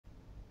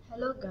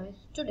Hello guys,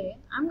 today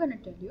I'm gonna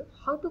tell you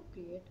how to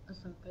create a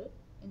circle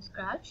in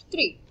Scratch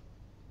 3.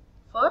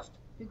 First,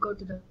 we go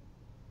to the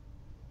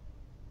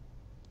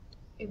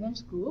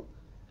events group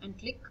and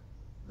take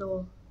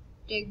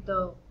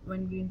the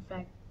when green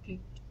flag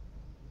clicked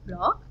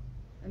block,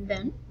 and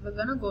then we're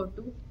gonna go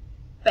to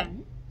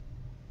pen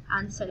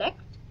and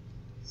select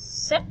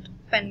set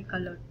pen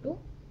color to,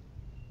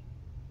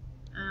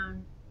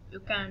 and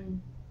you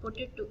can put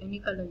it to any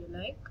color you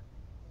like.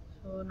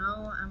 So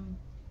now I'm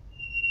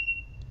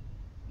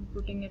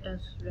putting it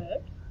as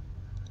red.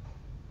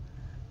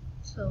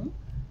 So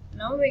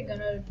now we're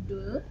gonna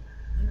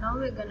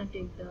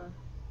take the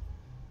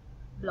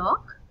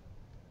block,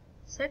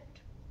 set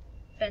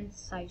pen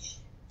size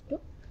to,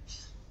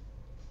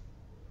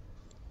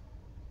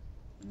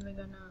 and we're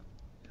gonna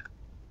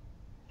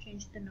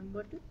change the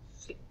number to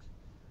 6,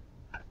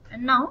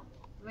 and now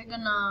we're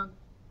gonna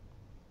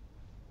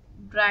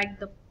drag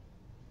the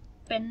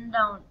pen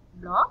down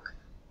block,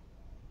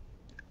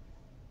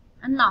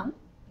 and now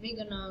we're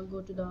gonna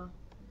go to the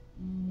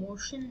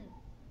motion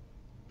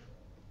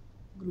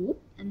group,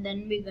 and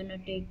then we're gonna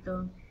take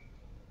the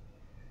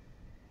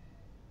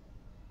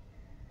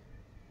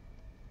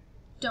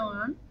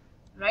turn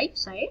right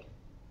side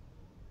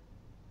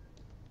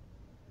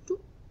to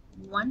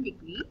 1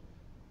 degree,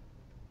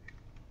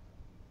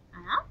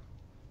 and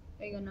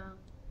we're gonna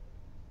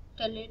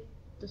tell it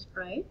the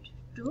sprite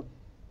to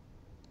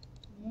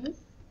move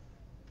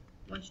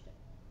 1 step.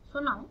 So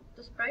now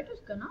the sprite is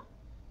gonna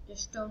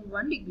just turn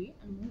 1 degree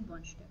and move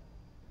 1 step.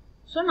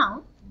 So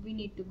now we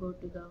need to go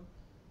to the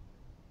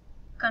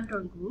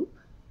control group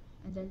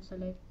and then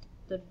select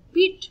the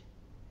repeat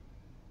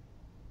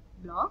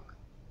block,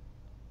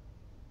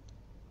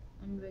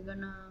 and we're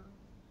gonna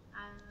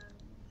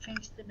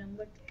change the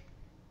number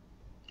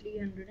to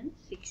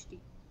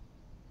 360.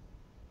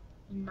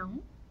 And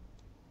now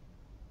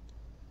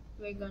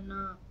we're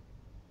gonna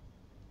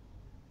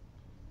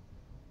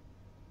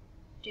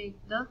take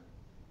the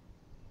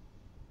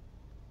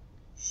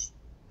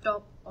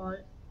stop all.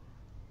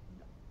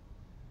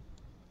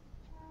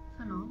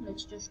 So now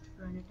let's just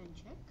run it and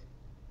check.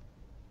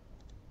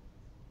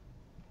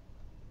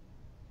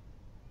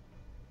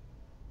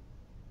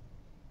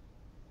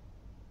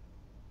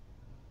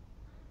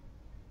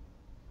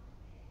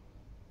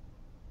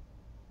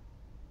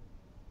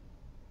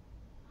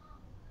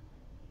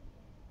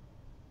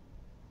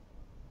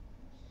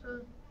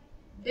 So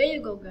there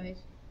you go guys,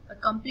 a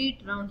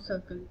complete round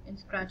circle in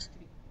Scratch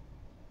 3.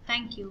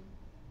 Thank you.